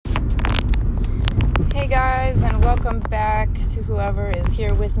guys, and welcome back to whoever is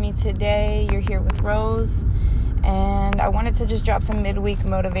here with me today. You're here with Rose, and I wanted to just drop some midweek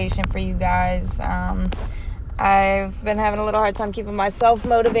motivation for you guys. I've been having a little hard time keeping myself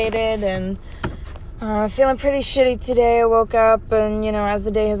motivated, and feeling pretty shitty today. I woke up, and as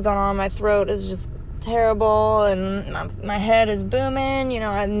the day has gone on, my throat is just terrible, and my head is booming.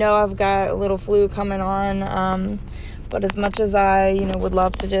 I know I've got a little flu coming on, but as much as I, would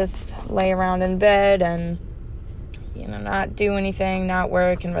love to just lay around in bed and, not do anything, not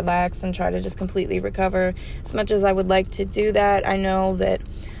work and relax and try to just completely recover, as much as I would like to do that, I know that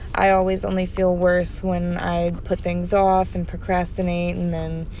I always only feel worse when I put things off and procrastinate, and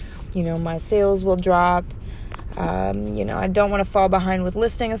then, my sales will drop. I don't want to fall behind with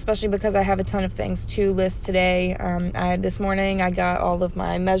listing, especially because I have a ton of things to list today. This morning I got all of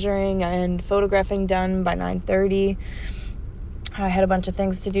my measuring and photographing done by 9:30. I had a bunch of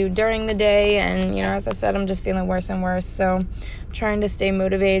things to do during the day, and, as I said, I'm just feeling worse and worse, so I'm trying to stay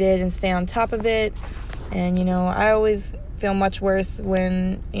motivated and stay on top of it. And, I always feel much worse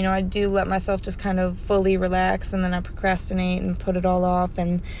when, I do let myself just kind of fully relax, and then I procrastinate and put it all off,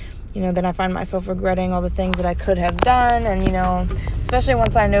 and then I find myself regretting all the things that I could have done. And, especially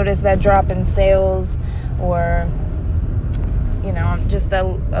once I notice that drop in sales, or, just a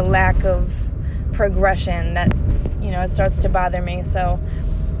lack of progression, that, it starts to bother me. So,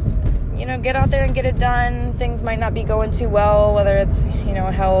 get out there and get it done. Things might not be going too well, whether it's,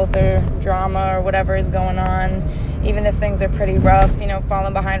 health or drama or whatever is going on. Even if things are pretty rough,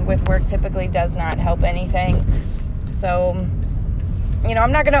 falling behind with work typically does not help anything. So,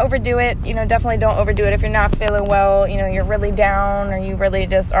 I'm not going to overdo it. Definitely don't overdo it. If you're not feeling well, you're really down, or you really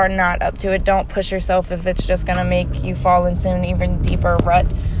just are not up to it, don't push yourself if it's just going to make you fall into an even deeper rut.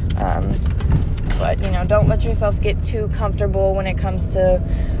 But, don't let yourself get too comfortable when it comes to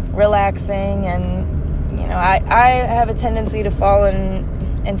relaxing. And, I have a tendency to fall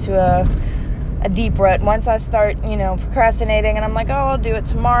into a deep rut. Once I start, procrastinating, and I'm like, I'll do it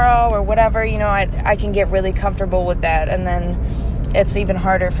tomorrow or whatever, I can get really comfortable with that. And then it's even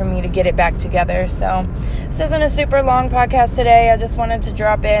harder for me to get it back together. So this isn't a super long podcast today. I just wanted to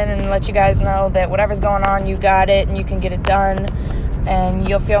drop in and let you guys know that whatever's going on, you got it, and you can get it done. And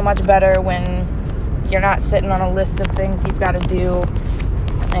you'll feel much better when you're not sitting on a list of things you've got to do.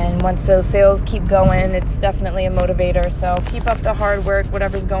 And once those sales keep going, it's definitely a motivator. So keep up the hard work,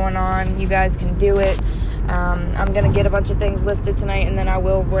 whatever's going on. You guys can do it. I'm going to get a bunch of things listed tonight, and then I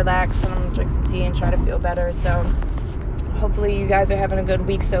will relax, and I'm going to drink some tea and try to feel better. So hopefully you guys are having a good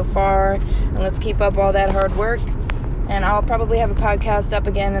week so far, and let's keep up all that hard work. And I'll probably have a podcast up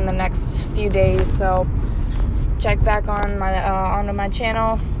again in the next few days, so check back on onto my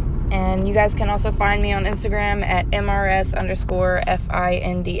channel. And you guys can also find me on Instagram at MRS_FINDS.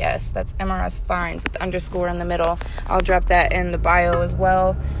 That's MRS Finds with the underscore in the middle. I'll drop that in the bio as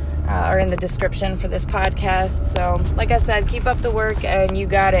well, or in the description for this podcast. So like I said, keep up the work, and you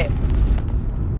got it.